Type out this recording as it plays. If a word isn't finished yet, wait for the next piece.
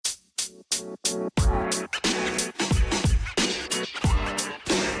Yo.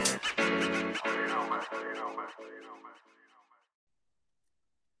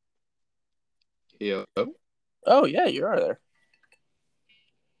 Oh, yeah, you are there.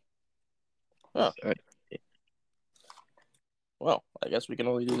 Oh. Well, I guess we can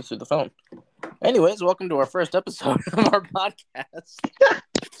only do this through the phone. Anyways, welcome to our first episode of our podcast.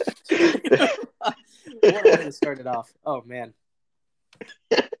 What a way to start it off. Oh, man.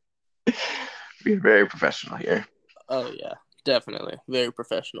 We're very professional here. Oh, yeah, definitely. Very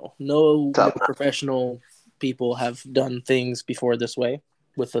professional. No more professional people have done things before this way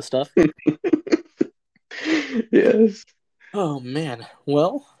with the stuff. Yes. Oh, man.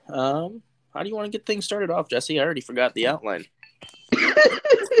 Well, how do you want to get things started off, Jesse? I already forgot the outline.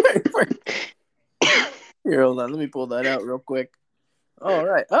 Here, hold on. Let me pull that out real quick. All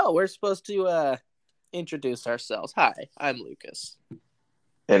right. Oh, we're supposed to introduce ourselves. Hi, I'm Lucas.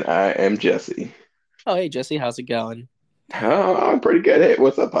 And I am Jesse. Oh, hey, Jesse. How's it going? Oh, I'm pretty good. Hey,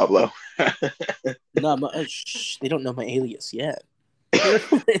 what's up, Pablo? No, they don't know my alias yet.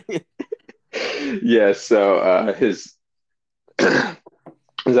 Yeah, so his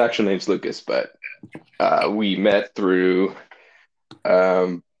actual name's Lucas, but we met through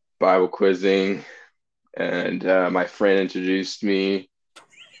Bible quizzing, and my friend introduced me,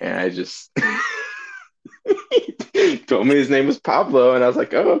 and I just told me his name was Pablo, and I was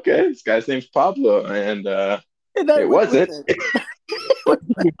like, "Oh, okay, this guy's name's Pablo," and it wasn't. But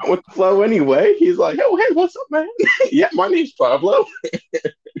we went with the flow anyway. He's like, "Oh, hey, what's up, man? Yeah, my name's Pablo."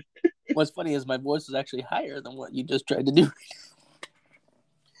 What's funny is my voice is actually higher than what you just tried to do.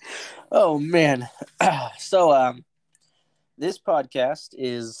 Oh man. So this podcast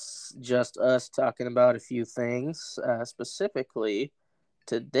is just us talking about a few things. Specifically,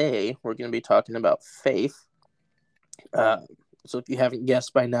 today we're going to be talking about faith. So if you haven't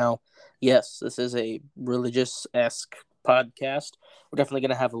guessed by now, yes, this is a religious-esque podcast. We're definitely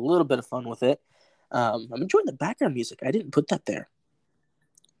going to have a little bit of fun with it. I'm enjoying the background music. I didn't put that there.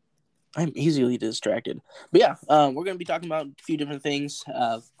 I'm easily distracted. But yeah, we're going to be talking about a few different things.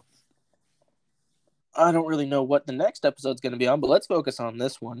 I don't really know what the next episode's going to be on, but let's focus on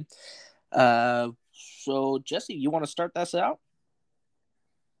this one. So, Jesse, you want to start this out?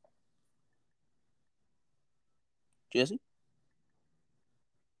 Jesse?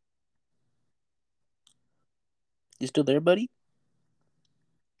 You still there, buddy?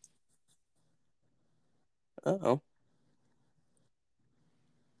 Uh-oh.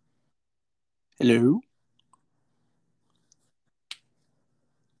 Hello?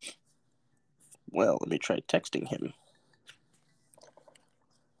 Well, let me try texting him.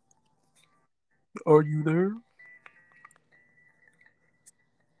 Are you there?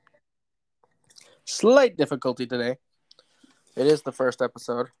 Slight difficulty today. It is the first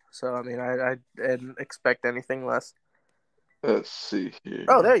episode, so I mean, I didn't expect anything less. Let's see here.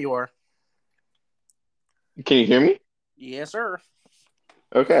 Oh, there you are. Can you hear me? Yes, sir.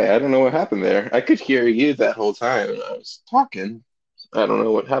 Okay, I don't know what happened there. I could hear you that whole time I was talking. I don't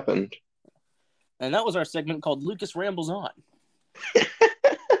know what happened. And that was our segment called Lucas Rambles On.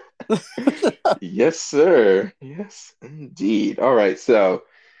 Yes, sir. Yes, indeed. All right, so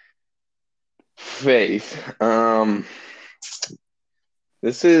faith.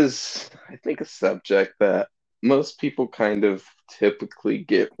 This is, I think, a subject that most people kind of typically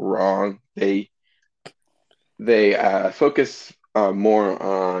get wrong. They focus more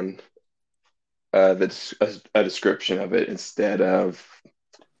on a description of it instead of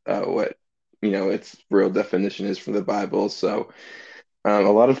what its real definition is from the Bible. So a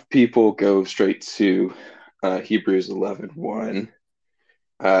lot of people go straight to Hebrews 11:1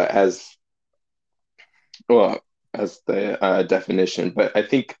 as well as the definition, but I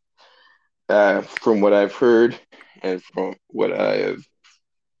think from what I've heard and from what I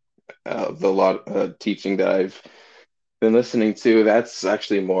have the lot teaching that I've been listening to, that's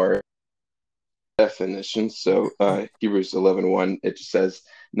actually more definition. So Hebrews 11:1, it just says,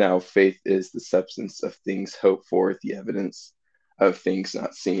 "Now faith is the substance of things hoped for, the evidence of things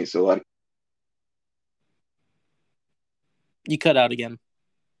not seen." So a lot of You cut out again.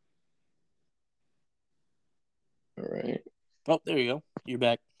 all right. Oh, there you go. You're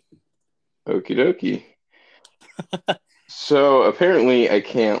back. Okie dokie. So apparently I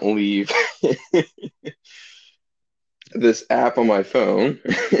can't leave this app on my phone.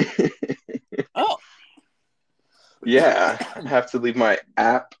 Oh. Yeah, I have to leave my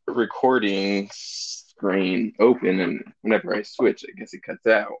app recording screen open, and whenever I switch, I guess it cuts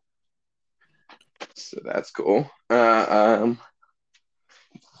out. So that's cool.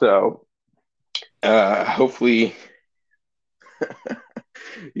 So hopefully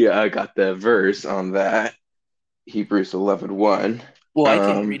Yeah, I got the verse on that. Hebrews 11:1. Well, I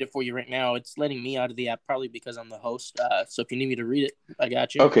can read Um, it for you right now. It's letting me out of the app probably because I'm the host. So if you need me to read it, I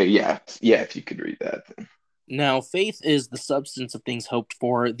got you. okay, yeah. Yeah, if you could read that then. Now, faith is the substance of things hoped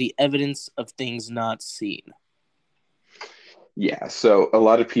for, the evidence of things not seen. Yeah, so a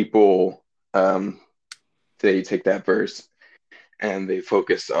lot of people they take that verse and they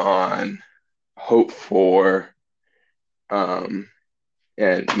focus on hope for um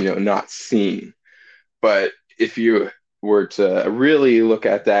and not seen. But if you were to really look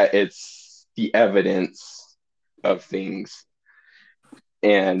at that, it's the evidence of things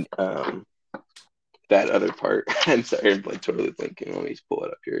and that other part. I'm sorry, I'm like totally blinking. Let me pull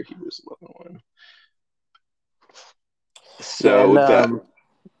it up here. Hebrews 11:1. Yeah, So and that,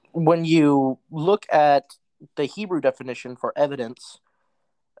 when you look at the Hebrew definition for evidence,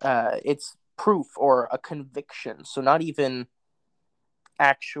 it's proof or a conviction. So not even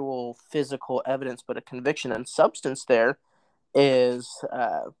actual physical evidence, but a conviction. And substance there is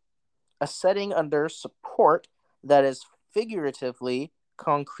a setting under support that is figuratively,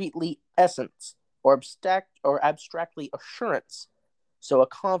 concretely essence, or abstractly assurance. So a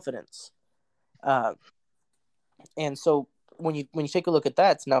confidence. Uh, and so when you take a look at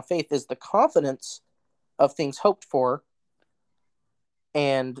that, now faith is the confidence of things hoped for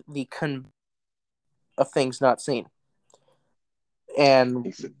and of things not seen,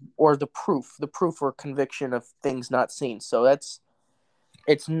 and or the proof or conviction of things not seen. So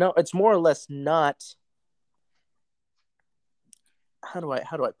it's more or less not. How do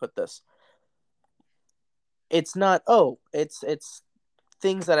I put this? It's not, oh, it's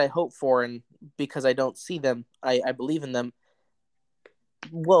things that I hope for, and because I don't see them, I believe in them.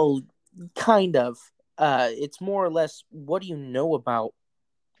 Well, kind of. It's more or less, what do you know about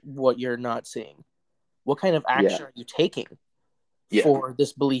what you're not seeing? What kind of yeah, action are you taking yeah, for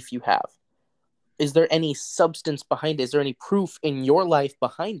this belief you have? Is there any substance behind it? Is there any proof in your life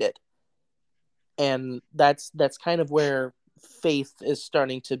behind it? And that's kind of where faith is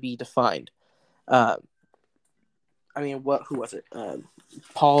starting to be defined. Uh, I mean, who was it?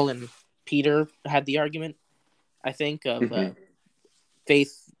 Paul and Peter had the argument, I think, of hmm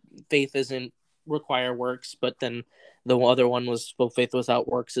faith. Faith isn't require works, but then the other one was, well, faith without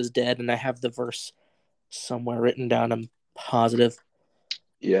works is dead. And I have the verse somewhere written down. I'm positive.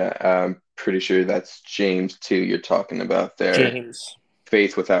 yeah. I'm pretty sure that's James 2 you're talking about there. James.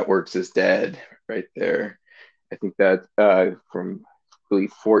 Faith without works is dead, right there. I think that from I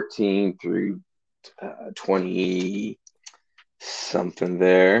believe 14 through 20 something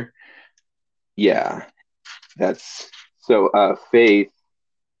there. Yeah, that's so faith,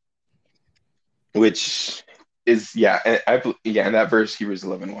 which is yeah, yeah, in that verse Hebrews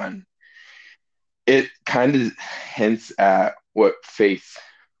 11:1, it kind of hints at what faith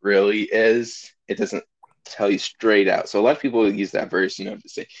really is. It doesn't tell you straight out. So a lot of people use that verse, to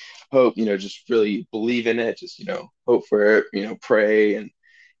say hope, just really believe in it, just hope for it, pray and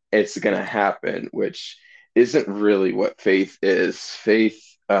it's going to happen, which isn't really what faith is. Faith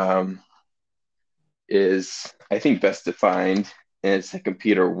is, I think, best defined in Second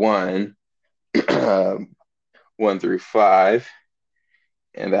Peter 1, 1 through 5.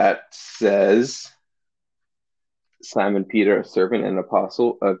 And that says, Simon Peter, a servant and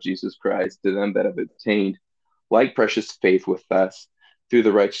apostle of Jesus Christ, to them that have obtained like precious faith with us through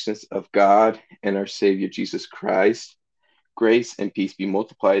the righteousness of God and our Savior Jesus Christ, grace and peace be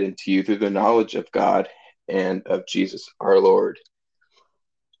multiplied unto you through the knowledge of God and of Jesus our Lord,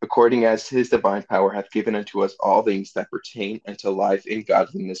 according as his divine power hath given unto us all things that pertain unto life and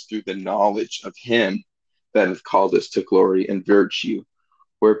godliness through the knowledge of him that hath called us to glory and virtue,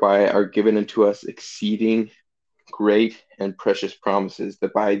 whereby are given unto us exceeding great and precious promises,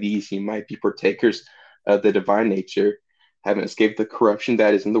 that by these ye might be partakers of the divine nature, having escaped the corruption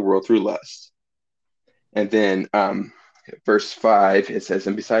that is in the world through lust. And then verse 5, it says,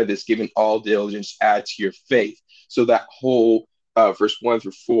 and beside this, giving all diligence, add to your faith. So that whole verse 1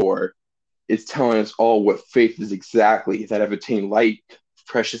 through 4 is telling us all what faith is exactly, that have attained light,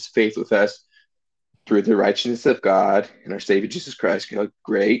 precious faith with us through the righteousness of God and our Savior Jesus Christ.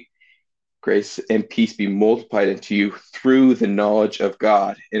 Great grace and peace be multiplied unto you through the knowledge of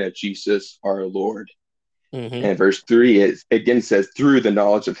God and of Jesus our Lord. Mm-hmm. And verse 3 is again says, through the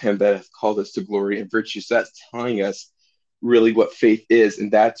knowledge of him that hath called us to glory and virtue. So that's telling us really what faith is.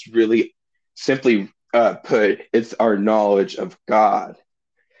 And that's really simply put, it's our knowledge of God.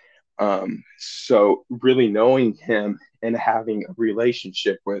 So really knowing him and having a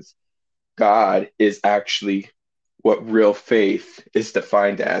relationship with God is actually what real faith is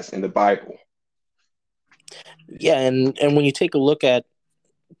defined as in the Bible. Yeah, and when you take a look at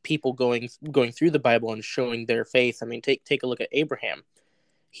people going through the Bible and showing their faith. I mean, take a look at Abraham.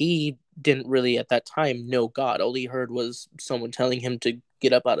 He didn't really at that time know God. All he heard was someone telling him to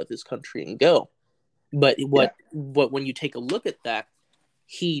get up out of his country and go. But Yeah. what when you take a look at that,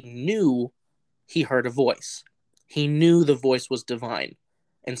 he knew he heard a voice. He knew the voice was divine.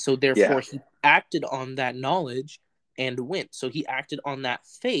 And so therefore Yeah. he acted on that knowledge and went. So he acted on that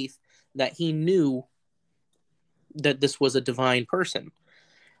faith that he knew that this was a divine person.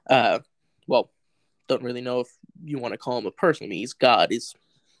 Well, don't really know if you want to call him a person. I mean, he's God, he's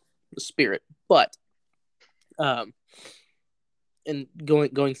the spirit. But and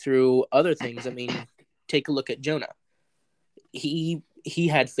going through other things, I mean, take a look at Jonah. He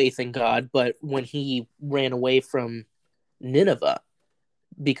had faith in God, but when he ran away from Nineveh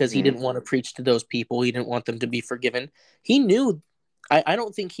because he Mm. didn't want to preach to those people, he didn't want them to be forgiven. He knew. I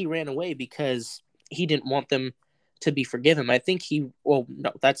don't think he ran away because he didn't want them to be forgiven. I think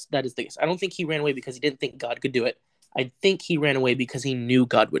that is the case. I don't think he ran away because he didn't think God could do it. I think he ran away because he knew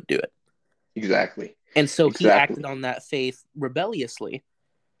God would do it. Exactly. And so he acted Exactly. on that faith rebelliously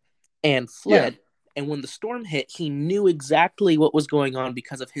and Yeah. fled. And when the storm hit, he knew exactly what was going on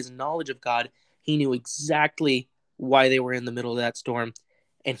because of his knowledge of God. He knew exactly why they were in the middle of that storm,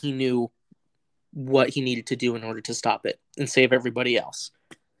 and he knew what he needed to do in order to stop it and save everybody else.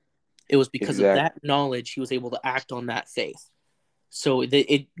 It was because of Exactly. that knowledge he was able to act on that faith. So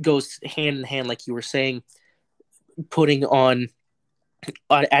it goes hand in hand, like you were saying, putting on,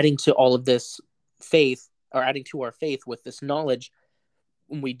 adding to all of this faith, or adding to our faith with this knowledge.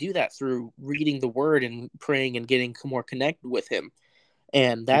 When we do that through reading the word and praying and getting more connected with him.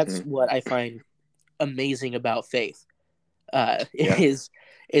 And that's Hmm. what I find amazing about faith. Yeah.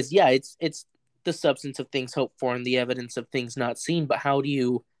 It's the substance of things hoped for and the evidence of things not seen. But how do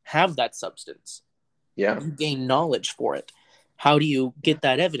you have that substance? Yeah. You gain knowledge for it. How do you get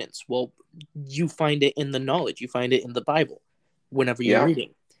that evidence? Well, you find it in the knowledge. You find it in the Bible whenever you're Yeah.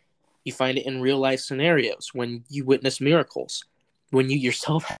 reading. You find it in real life scenarios when you witness miracles, when you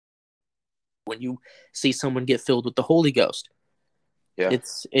yourself, when you see someone get filled with the Holy Ghost. Yeah.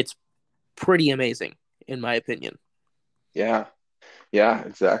 It's pretty amazing, in my opinion. Yeah. Yeah.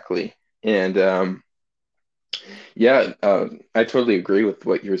 Exactly. And yeah, I totally agree with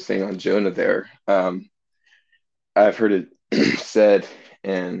what you were saying on Jonah there. I've heard it said,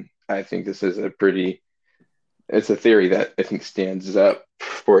 and I think this is it's a theory that I think stands up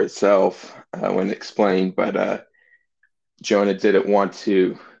for itself when explained, but Jonah didn't want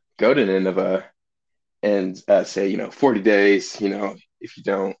to go to Nineveh and say, 40 days, if you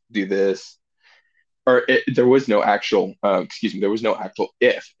don't do this, there was no actual, excuse me, there was no actual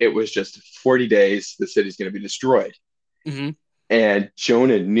if. It was just 40 days, the city's going to be destroyed. Mm-hmm. And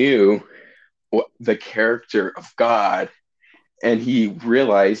Jonah knew the character of God, and he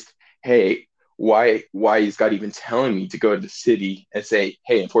realized, hey, why is God even telling me to go to the city and say,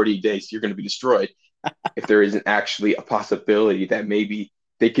 hey, in 40 days you're going to be destroyed, if there isn't actually a possibility that maybe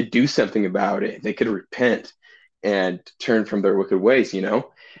they could do something about it, they could repent and turn from their wicked ways.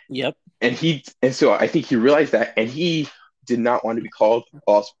 Yep. And so I think he realized that, and he did not want to be called a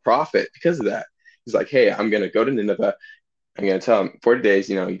false prophet because of that. He's like, hey, I'm going to go to Nineveh. I'm going to tell them 40 days,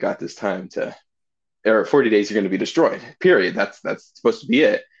 you got this time to, or 40 days you're going to be destroyed, period. That's supposed to be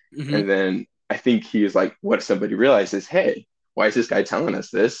it. Mm-hmm. And then I think he was like, what somebody realized is, hey, why is this guy telling us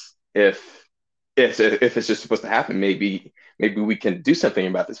this if it's just supposed to happen? Maybe we can do something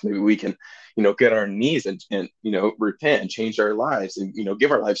about this. Maybe we can, get on our knees and repent and change our lives and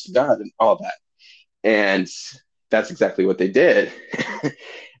give our lives to God and all that. And that's exactly what they did.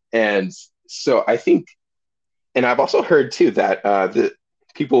 And so I think, and I've also heard too that the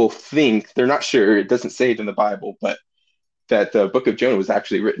people think, they're not sure, it doesn't say it in the Bible, but that the book of Jonah was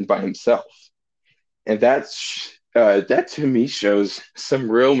actually written by himself. And that to me shows some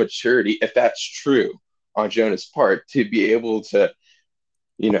real maturity, if that's true, on Jonah's part, to be able to,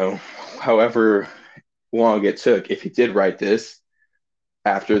 you know, however long it took, if he did write this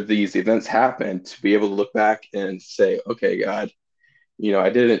after these events happened, to be able to look back and say, okay, God, I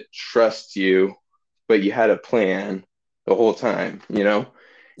didn't trust you, but you had a plan the whole time. And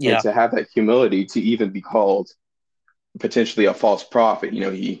Yeah. to have that humility to even be called potentially a false prophet,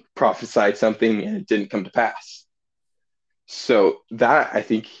 he prophesied something and it didn't come to pass. So that, I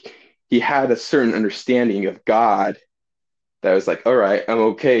think, he had a certain understanding of God that was like, all right, I'm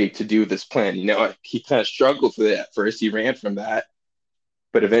okay to do this plan. He kind of struggled with it at first. He ran from that,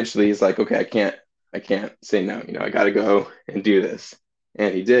 but eventually he's like, okay, I can't say no. I got to go and do this.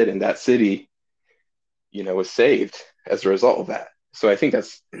 And he did. And that city, was saved as a result of that. So I think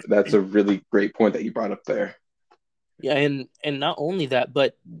that's a really great point that you brought up there. Yeah, and not only that,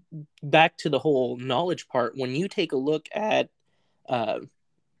 but back to the whole knowledge part. When you take a look at uh,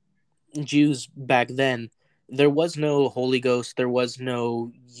 Jews back then, there was no Holy Ghost. There was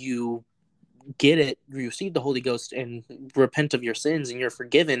no you get it, you receive the Holy Ghost and repent of your sins and you're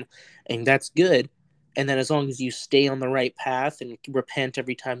forgiven, and that's good. And then as long as you stay on the right path and repent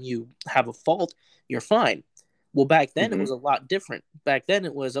every time you have a fault, you're fine. Well, back then it was Hmm. a lot different. Back then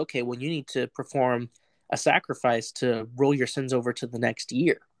it was okay, when you need to perform a sacrifice to roll your sins over to the next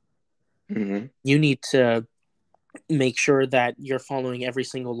year. Hmm. You need to make sure that you're following every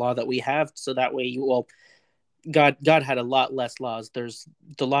single law that we have, so that way you well God had a lot less laws. There's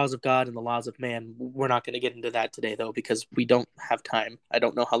the laws of God and the laws of man. We're not going to get into that today though because we don't have time. I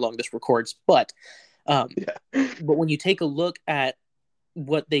don't know how long this records, um Yeah. but when you take a look at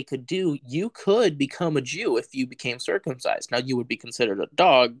what they could do, you could become a Jew if you became circumcised. Now you would be considered a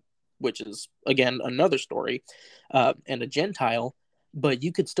dog, which is again another story, and a Gentile, but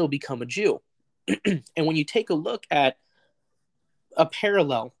you could still become a Jew. And when you take a look at a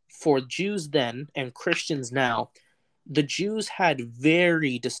parallel for Jews then and Christians now, the Jews had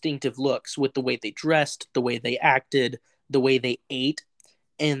very distinctive looks with the way they dressed, the way they acted, the way they ate,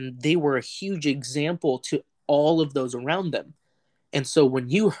 and they were a huge example to all of those around them. And so when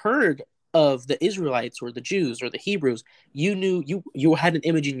you heard of the Israelites or the Jews or the Hebrews, you knew you had an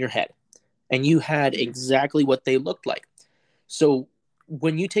image in your head and you had exactly what they looked like. So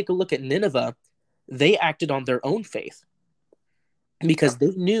when you take a look at Nineveh, they acted on their own faith Yeah. because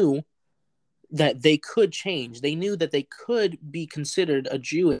they knew that they could change. They knew that they could be considered a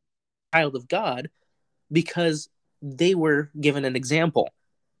Jew, a child of God, because they were given an example.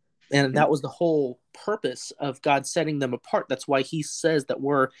 And Hmm. that was the whole purpose of God setting them apart. That's why he says that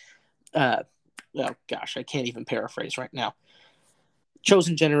we're, oh gosh, I can't even paraphrase right now.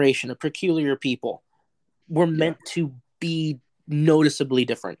 Chosen generation, a peculiar people. We're Yeah. meant to be noticeably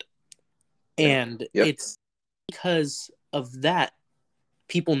different. Yeah. And Yep. it's because of that,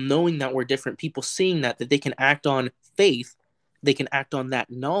 people knowing that we're different, people seeing that they can act on faith, they can act on that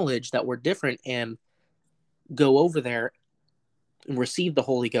knowledge that we're different and go over there and receive the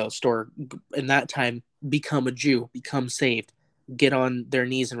Holy Ghost, or in that time become a Jew, become saved, get on their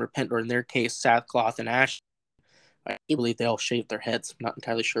knees and repent, or in their case, sackcloth and ash. I believe they all shaved their heads. I'm not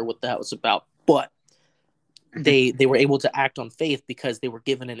entirely sure what that was about, but they were able to act on faith because they were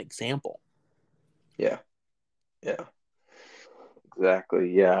given an example. Yeah. Yeah.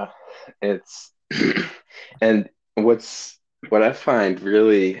 Exactly. Yeah. It's and what I find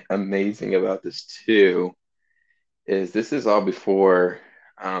really amazing about this too is this is all before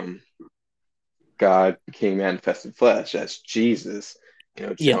um, God became manifested flesh as Jesus.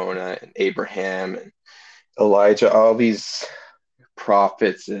 Yeah. Jonah and Abraham and Elijah, all these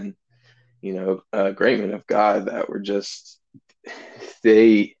prophets and great men of God that were just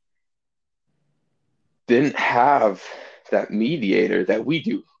they didn't have that mediator that we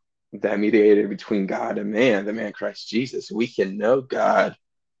do, that mediator between God and man, the man Christ Jesus. We can know God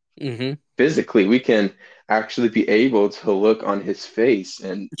Mm-hmm. physically. We can actually be able to look on his face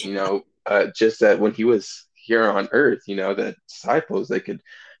and, just that when he was here on earth, the disciples, they could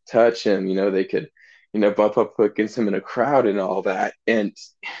touch him, they could, bump up against him in a crowd and all that. And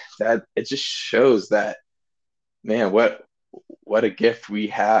that it just shows that, man, what a gift we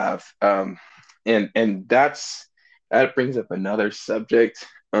have. And that brings up another subject.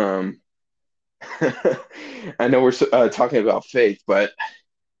 I know we're talking about faith, but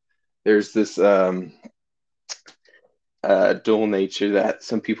there's this dual nature that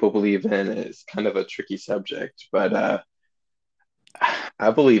some people believe in. It's kind of a tricky subject, but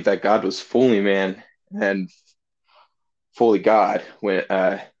I believe that God was fully man and fully God when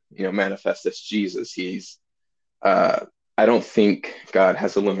manifest as Jesus. Uh, I don't think God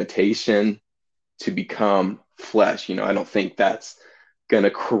has a limitation to become flesh. I don't think that's going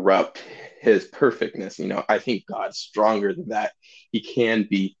to corrupt his perfectness. I think God's stronger than that. He can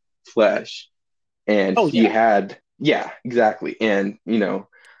be flesh. And Oh he yeah. had, yeah, exactly. And,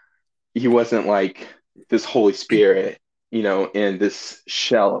 he wasn't like this Holy Spirit, in this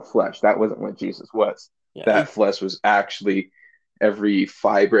shell of flesh. That wasn't what Jesus was. Yeah. That flesh was actually every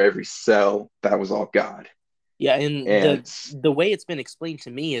fiber, every cell. That was all God. Yeah. And And the way it's been explained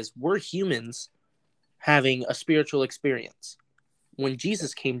to me is we're humans having a spiritual experience. When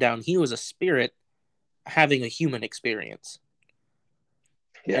Jesus came down, he was a spirit having a human experience.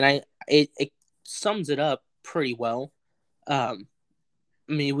 yeah, And it sums it up pretty well. Um,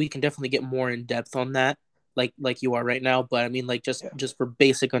 I mean, we can definitely get more in depth on that, like you are right now. But I mean, like yeah, just for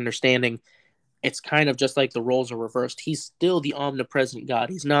basic understanding, it's kind of just like the roles are reversed. He's still the omnipresent God.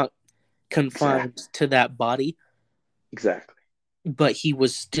 He's not exactly. confined to that body. exactly. but he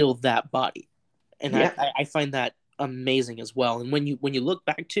was still that body. And Yeah, I find that amazing as well. And when you look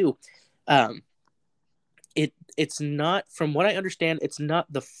back too, um, it's not, from what I understand, it's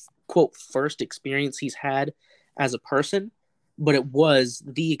not the quote first experience he's had as a person, but it was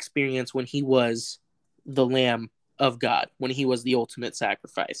the experience when he was the Lamb of God, when he was the ultimate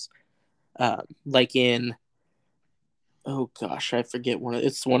sacrifice. Like in, oh gosh, I forget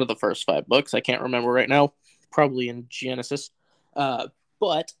it's one of the first 5 books. I can't remember right now. Probably in Genesis,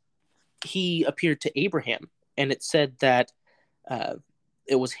 but he appeared to Abraham, and it said that uh,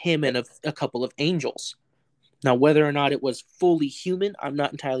 it was him and a couple of angels. Now, whether or not it was fully human, I'm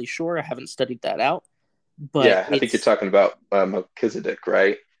not entirely sure. I haven't studied that out, but yeah. I think you're talking about Melchizedek,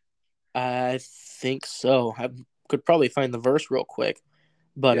 right? I think so. I could probably find the verse real quick,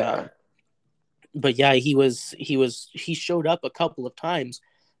 but Yeah, yeah, he showed up a couple of times,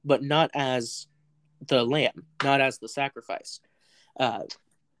 but not as the lamb, not as the sacrifice. Uh,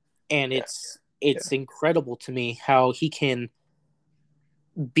 and yeah, yeah. it's incredible to me how he can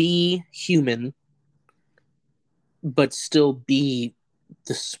be human but still be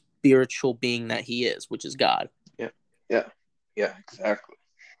the spiritual being that he is, which is God. Yeah, yeah, yeah, exactly,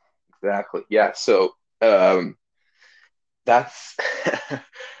 exactly. Yeah, so um, that's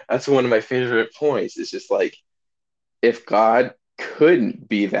that's one of my favorite points. It's just like if God couldn't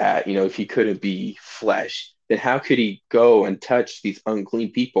be that, if he couldn't be flesh, then how could he go and touch these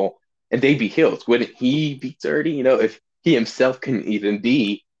unclean people and they be healed? Wouldn't he be dirty? If he himself couldn't even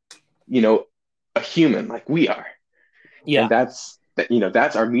be, you know, a human like we are. And Yeah. that's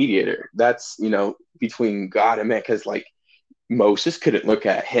our mediator. That's, between God and man. Because like Moses couldn't look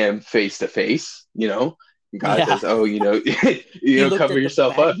at him face to face. God Yeah. says, "Oh, He looked cover at the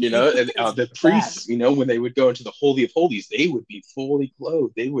yourself back. up." He looked And at his the back. priests, when they would go into the holy of holies, they would be fully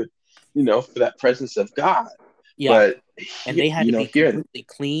clothed. They would, for that presence of God. Yeah. But And they had to be here, completely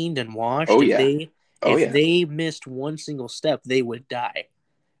cleaned and washed. oh yeah, oh If yeah, they missed one single step, they would die.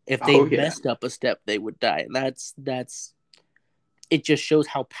 If they oh yeah, messed up a step, they would die. And that's it just shows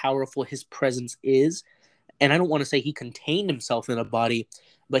how powerful his presence is. And I don't want to say he contained himself in a body,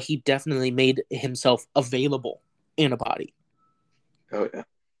 but he definitely made himself available in a body. oh yeah,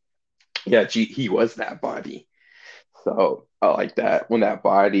 yeah. He was that body. So I like that when that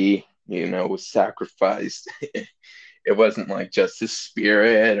body, was sacrificed. It wasn't like just his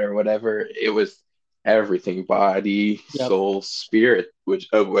spirit or whatever. It was everything: body, Yep. soul, spirit, which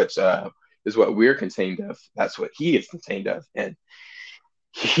is what we're contained of. That's what he is contained of, and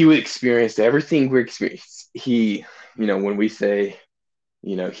he would experience everything we're experiencing. When we say,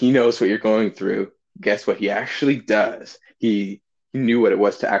 he knows what you're going through. Guess what he actually does? He knew what it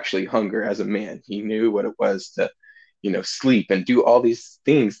was to actually hunger as a man. He knew what it was to, sleep and do all these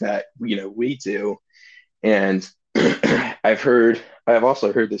things that, we do. And I've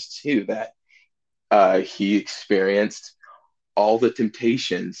also heard this too, that he experienced all the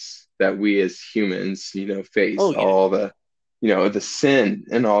temptations that we as humans, face, Oh yeah. all the sin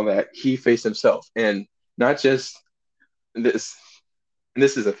and all that he faced himself. And not just this, and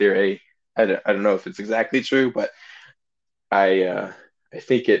this is a theory. I don't know if it's exactly true, but I, uh, I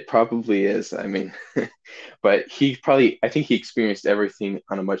think it probably is. I mean, but I think he experienced everything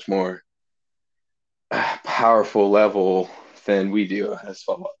on a much more powerful level than we do as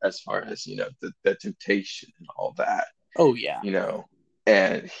far as the temptation and all that Oh yeah. you know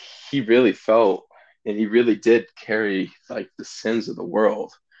and he really felt, and he really did carry like the sins of the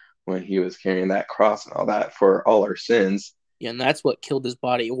world when he was carrying that cross and all that for all our sins. Yeah, and that's what killed his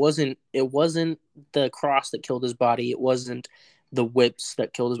body. It wasn't the cross that killed his body. It wasn't the whips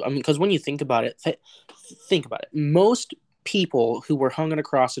that killed his. I mean, because when you think about it, think about it. Most people who were hung on a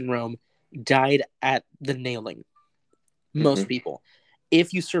cross in Rome died at the nailing. Most Hmm. people.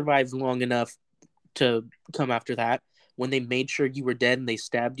 If you survived long enough to come after that, when they made sure you were dead and they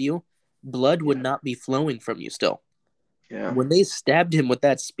stabbed you, blood would Yeah, not be flowing from you still. yeah. When they stabbed him with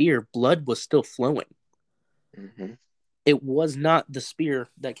that spear, blood was still flowing. Hmm. It was not the spear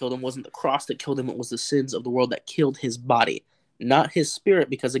that killed him, wasn't the cross that killed him, it was the sins of the world that killed his body, not his spirit,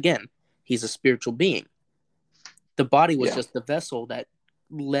 because again, he's a spiritual being. The body was Yeah, just the vessel that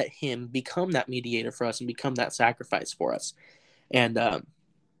let him become that mediator for us and become that sacrifice for us. And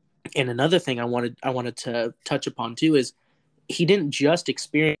another thing I wanted to touch upon too is he didn't just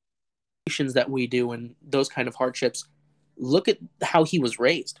experience that we do and those kind of hardships. Look at how he was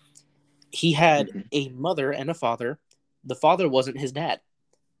raised. He had hmm, a mother and a father. The father wasn't his dad.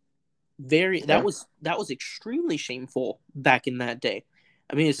 Very yeah, that was extremely shameful back in that day.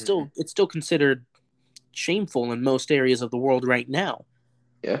 I mean, hmm, it's still considered shameful in most areas of the world right now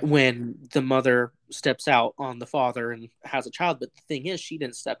yeah, when the mother steps out on the father and has a child. But the thing is, she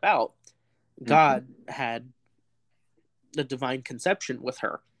didn't step out. Mm-hmm. God had the divine conception with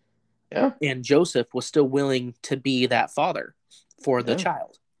her. Yeah. And Joseph was still willing to be that father for the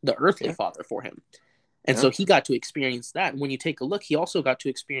child, the earthly father for him. And so he got to experience that. And when you take a look, he also got to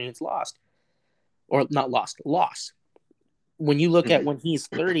experience loss. When you look at when he's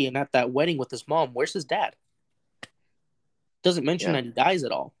 30 and at that wedding with his mom, where's his dad? Doesn't mention that he dies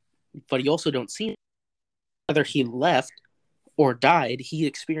at all. But you also don't see whether he left or died, he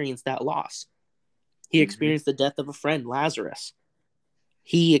experienced that loss. He experienced the death of a friend, Lazarus.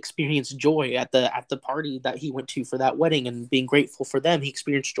 He experienced joy at the party that he went to for that wedding and being grateful for them. He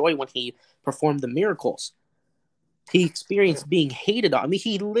experienced joy when he performed the miracles. He experienced being hated on. I mean,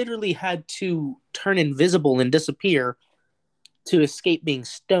 he literally had to turn invisible and disappear to escape being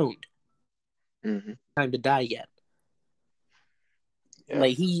stoned. Time to die yet. Yeah.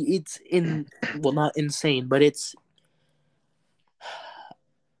 Like not insane, but it's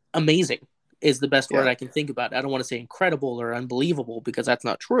amazing is the best word I can think about. I don't want to say incredible or unbelievable because that's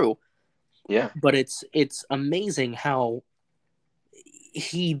not true. Yeah. But it's amazing how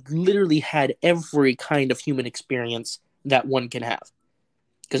he literally had every kind of human experience that one can have.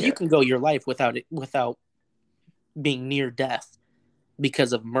 Because you can go your life without being near death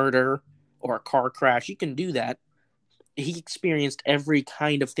because of murder or a car crash. You can do that. He experienced every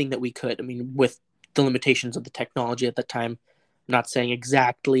kind of thing that we could. I mean, with the limitations of the technology at the time, I'm not saying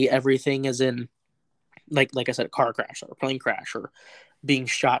exactly everything as in like I said, a car crash or a plane crash or being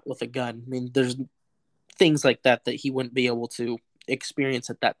shot with a gun. I mean, there's things like that he wouldn't be able to experience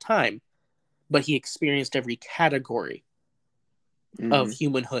at that time, but he experienced every category of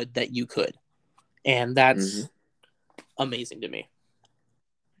humanhood that you could. And that's amazing to me.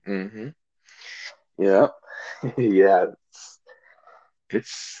 Yeah. Yeah.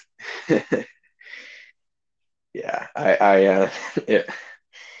 It's yeah. It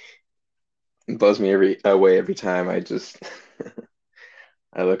blows me away every time. I just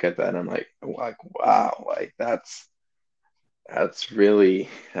I look at that and I'm like wow, like that's really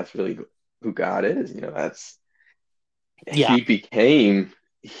who God is. He became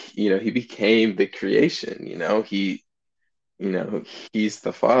the creation. He's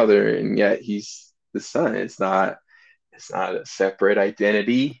the Father, and yet he's the Son. It's not a separate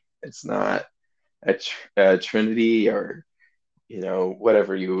identity. It's not a Trinity or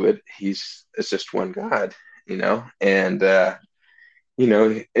whatever you would. It's just one God. And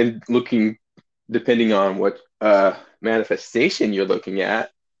and looking, depending on what manifestation you're looking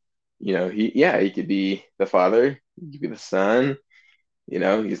at, he could be the Father, he could be the Son,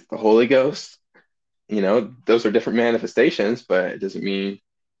 he's the Holy Ghost. Those are different manifestations, but it doesn't mean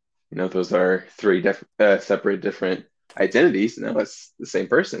those are three separate different identities. It's the same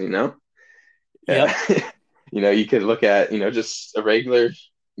person. Yep. You could look at just a regular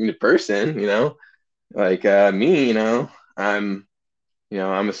person. Like me.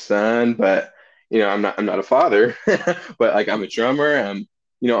 I'm a son, but I'm not a father. But like I'm a drummer.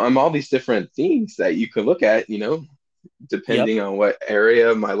 I'm all these different things that you could look at. Depending on what area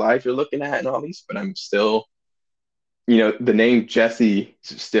of my life you're looking at and all these. But I'm still, the name Jesse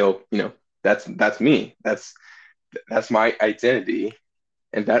is still, that's me. That's my identity.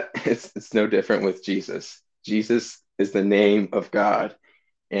 And that it's no different with Jesus. Jesus is the name of God.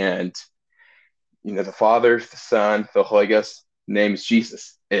 And, the Father, the Son, the Holy Ghost, name is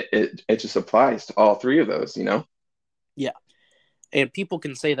Jesus. It just applies to all three of those, Yeah. And people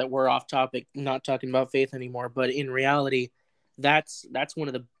can say that we're off topic, not talking about faith anymore. But in reality, that's one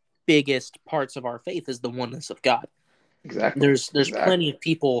of the biggest parts of our faith is the oneness of God. Exactly. There's plenty of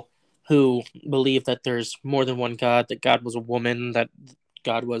people who believe that there's more than one God, that God was a woman, that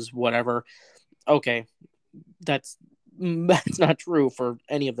God was whatever. Okay, that's not true for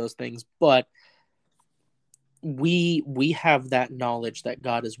any of those things, but we have that knowledge that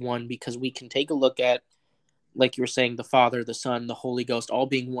God is one because we can take a look at, like you were saying, the Father, the Son, the Holy Ghost, all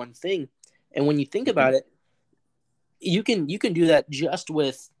being one thing. And when you think about it, you can do that just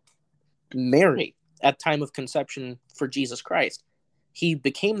with Mary at time of conception for Jesus Christ. He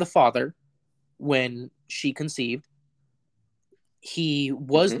became the Father when she conceived. He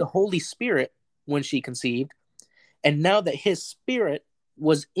was the Holy Spirit when she conceived. And now that his spirit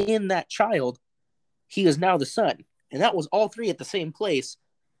was in that child, he is now the Son. And that was all three at the same place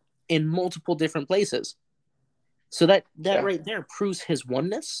in multiple different places. So that right there proves his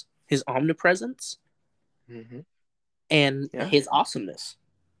oneness, his omnipresence, and his awesomeness.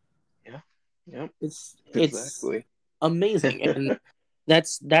 Yeah. It's exactly amazing. And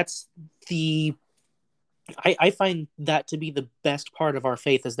that's the I find that to be the best part of our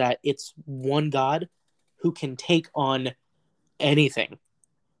faith, is that it's one God who can take on anything.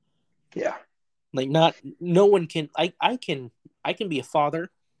 Yeah. Like, not no one can. I can be a father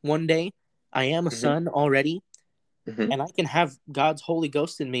one day. I am a Hmm. son already, Hmm. and I can have God's Holy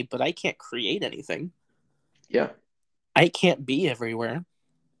Ghost in me, but I can't create anything. Yeah. I can't be everywhere,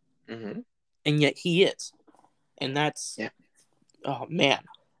 Hmm. and yet He is, and that's, Yeah. oh man,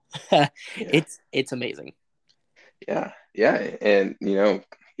 Yeah. it's amazing. Yeah. Yeah. And,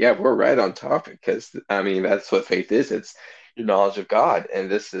 yeah, we're right on topic because, I mean, that's what faith is. It's your knowledge of God. And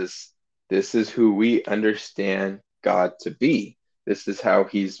this is who we understand God to be. This is how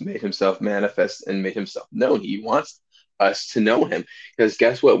he's made himself manifest and made himself known. He wants us to know him. Because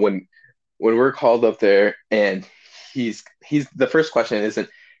guess what? When we're called up there and he's the first question isn't,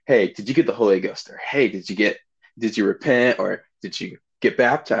 hey, did you get the Holy Ghost? Or hey, did you repent? Or did you get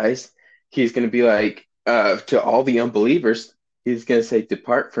baptized? He's going to be like, to all the unbelievers, he's going to say,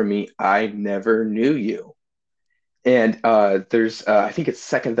 depart from me, I never knew you. And there's I think it's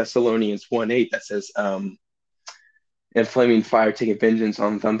Second Thessalonians 1:8 that says, and flaming fire taking vengeance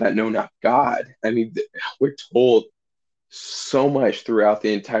on them that know not God. I mean, we're told so much throughout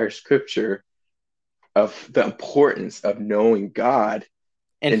the entire scripture of the importance of knowing God.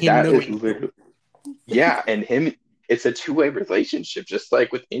 And And Him that is knowing you. literally, yeah, and him, it's a two-way relationship, just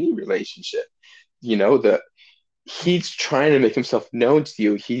like with any relationship. The he's trying to make himself known to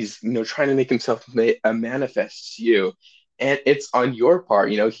you. He's, trying to make himself manifest to you. And it's on your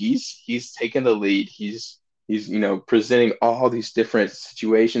part. He's taken the lead. He's presenting all these different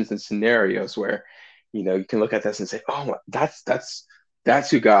situations and scenarios where, you can look at this and say, oh, that's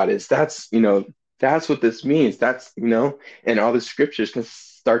who God is. That's what this means. And all the scriptures can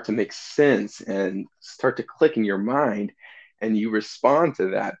start to make sense and start to click in your mind, and you respond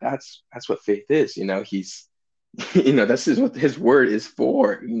to that. That's what faith is. He's this is what his word is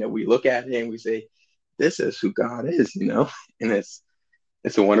for. We look at it and we say, this is who God is, and it's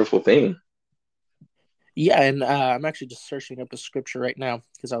a wonderful thing. Yeah, and I'm actually just searching up a scripture right now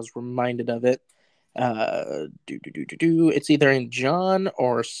because I was reminded of it. It's either in John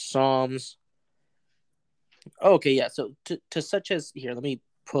or Psalms. Oh, okay, yeah. So to such as here, let me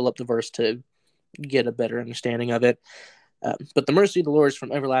pull up the verse to get a better understanding of it. But the mercy of the Lord is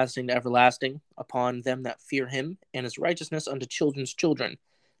from everlasting to everlasting upon them that fear him, and his righteousness unto children's children,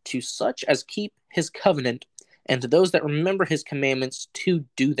 to such as keep his covenant, and to those that remember his commandments to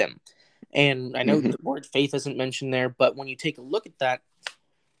do them. And I know Hmm. the word faith isn't mentioned there, but when you take a look at that,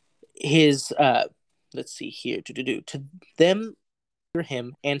 his let's see here, to them fear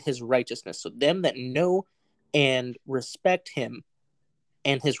him and his righteousness. So them that know and respect him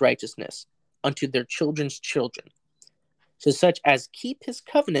and his righteousness unto their children's children, to such as keep his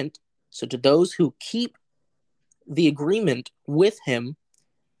covenant, so to those who keep the agreement with him,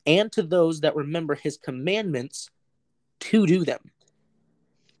 and to those that remember his commandments to do them.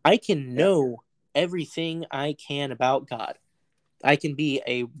 I can Yeah. know everything I can about God. I can be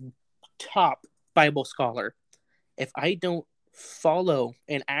a top Bible scholar. If I don't follow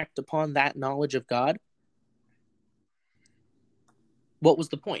and act upon that knowledge of God, what was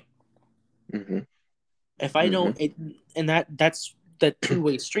the point? Hmm. If I Hmm. don't, and that's the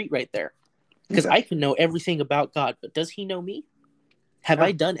two-way street right there. Because Yeah. I can know everything about God, but does he know me? Have I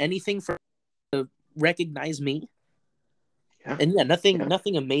Yeah. done anything for to recognize me? Yeah. And yeah, nothing Yeah.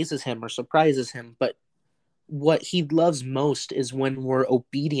 nothing amazes him or surprises him, but what he loves most is when we're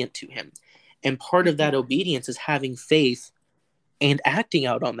obedient to him. And part of Hmm. that obedience is having faith and acting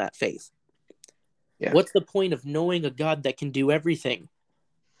out on that faith. Yeah. What's the point of knowing a God that can do everything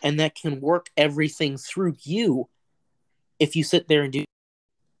and that can work everything through you if you sit there and do,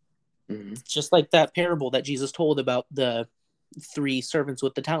 Hmm. just like that parable that Jesus told about the three servants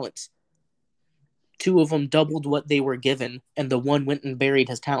with the talents? Two of them doubled what they were given, and the one went and buried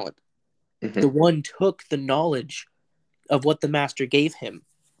his talent. The Hmm. one took the knowledge of what the master gave him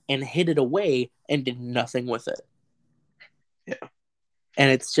and hid it away and did nothing with it. Yeah.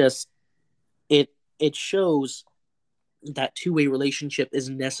 And it's just, it shows that two-way relationship is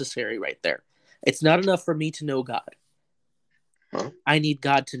necessary right there. It's not enough for me to know God. Huh? I need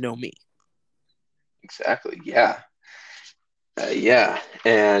God to know me. Exactly. Yeah. Yeah.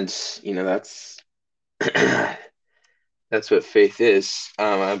 And that's what faith is.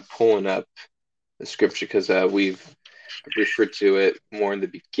 I'm pulling up the scripture because we've referred to it more in the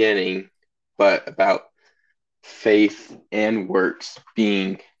beginning, but about faith and works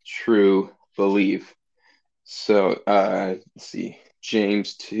being true belief. So let's see,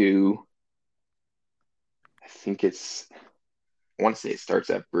 James 2, I think I want to say it starts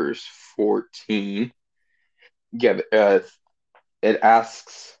at verse 14. yeah, it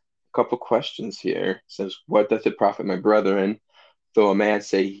asks a couple questions here. It says, "What doth it profit, my brethren, though a man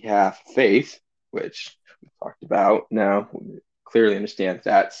say he hath faith," which we talked about. Now, we clearly understand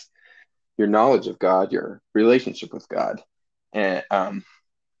that's your knowledge of God, your relationship with God. And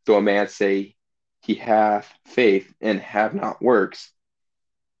though a man say he hath faith and have not works,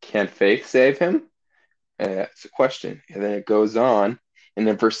 can faith save him? It's a question. And then it goes on. And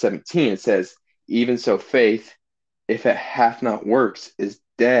then verse 17, it says, "Even so, faith, if it hath not works, is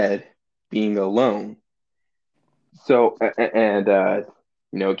dead, being alone." So, and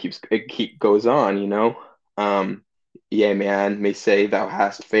it goes on, um, "Yea, man may say, Thou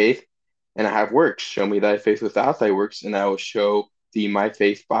hast faith, and I have works. Show me thy faith without thy works, and I will show thee my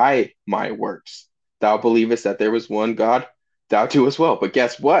faith by my works. Thou believest that there was one God, thou too as well." But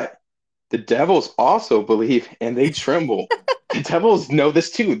guess what? The devils also believe, and they tremble. The devils know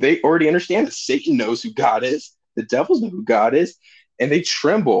this too. They already understand that Satan knows who God is. The devils know who God is, and they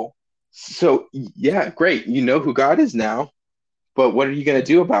tremble. So, yeah, great. You know who God is now, but what are you going to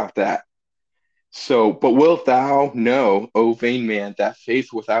do about that? So, but wilt thou know, O vain man, that faith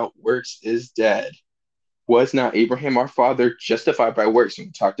without works is dead? Was not Abraham our father justified by works? And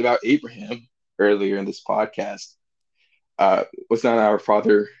we talked about Abraham earlier in this podcast. Was not our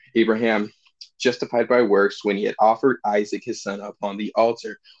father Abraham justified by works when he had offered Isaac his son upon the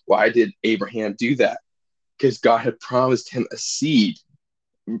altar? Why did Abraham do that? Because God had promised him a seed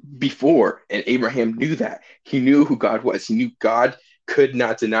before, and Abraham knew that. He knew who God was. He knew God could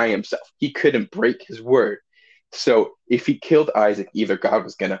not deny himself. He couldn't break his word. So if he killed Isaac, either God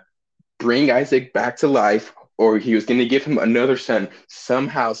was going to bring Isaac back to life, or he was going to give him another son.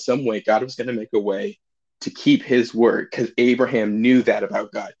 Somehow, some way, God was going to make a way to keep his word, because Abraham knew that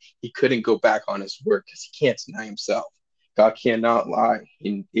about God. He couldn't go back on his word because he can't deny himself. God cannot lie.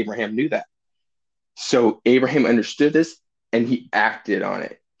 And Abraham knew that. So Abraham understood this and he acted on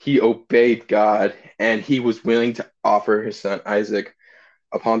it. He obeyed God and he was willing to offer his son Isaac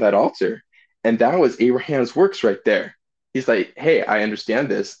upon that altar. And that was Abraham's works right there. He's like, "Hey, I understand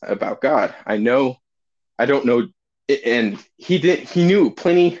this about God. I don't know." And he knew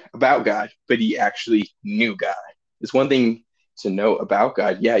plenty about God, but he actually knew God. It's one thing to know about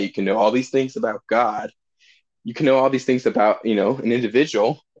God. Yeah, you can know all these things about God. You can know all these things about, an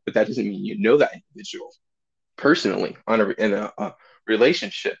individual, but that doesn't mean you know that individual personally in a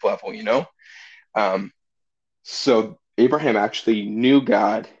relationship level. Um, so Abraham actually knew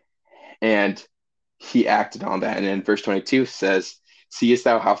God and he acted on that. And then verse 22 says, "Seest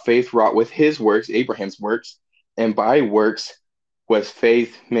thou how faith wrought with his works, Abraham's works, and by works was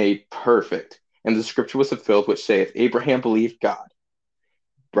faith made perfect. And the scripture was fulfilled, which saith, Abraham believed God."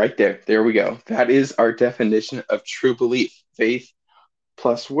 Right there we go. That is our definition of true belief: faith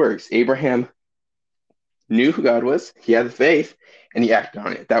plus works. Abraham knew who God was, he had the faith, and he acted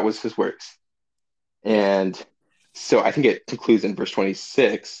on it. That was his works. Yeah. And so I think it concludes in verse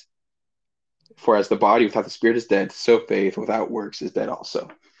 26. "For as the body without the spirit is dead, so faith without works is dead also."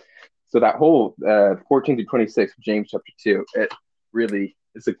 So that whole 14 to 26 of James chapter 2, it really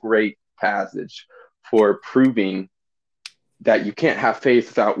is a great passage for proving that you can't have faith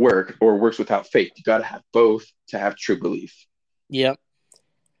without work or works without faith. You got to have both to have true belief. Yep.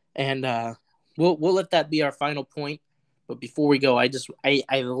 And we'll let that be our final point. But before we go, I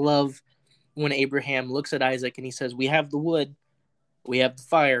love when Abraham looks at Isaac and he says, "We have the wood, we have the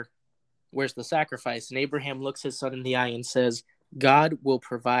fire. Where's the sacrifice?" And Abraham looks his son in the eye and says, "God will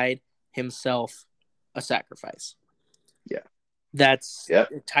provide himself a sacrifice." Yeah.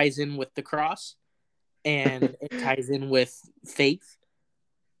 It ties in with the cross and it ties in with faith.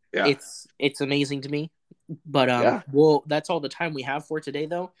 Yeah. It's amazing to me. But that's all the time we have for today,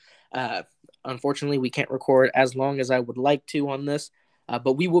 though. Unfortunately, we can't record as long as I would like to on this.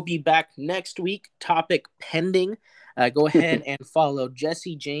 But we will be back next week. Topic pending. Go ahead and follow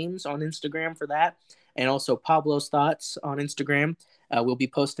Jesse James on Instagram for that, and also Pablo's Thoughts on Instagram. We'll be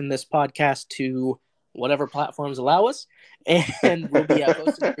posting this podcast to whatever platforms allow us, and we'll be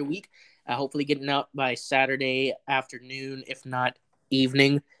posting every week. Hopefully, getting out by Saturday afternoon, if not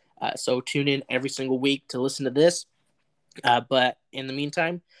evening. So tune in every single week to listen to this. But in the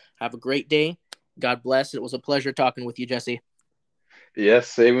meantime, have a great day. God bless. It was a pleasure talking with you, Jesse. Yes,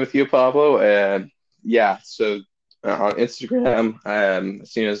 same with you, Pablo. And yeah, so on Instagram,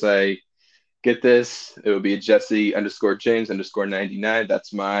 as soon as I get this, it will be Jesse_James_99.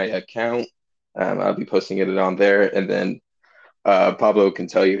 That's my account. I'll be posting it on there. And then Pablo can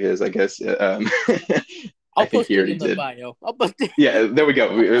tell you his, I guess. I'll post it in the bio. Yeah, there we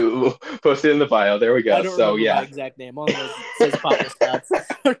go. We'll post it in the bio. There we go. I don't remember my exact name. All I know is it says Pablo's Thoughts.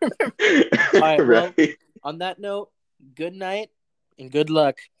 All right, well, right. On that note, good night and good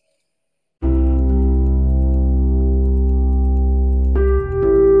luck.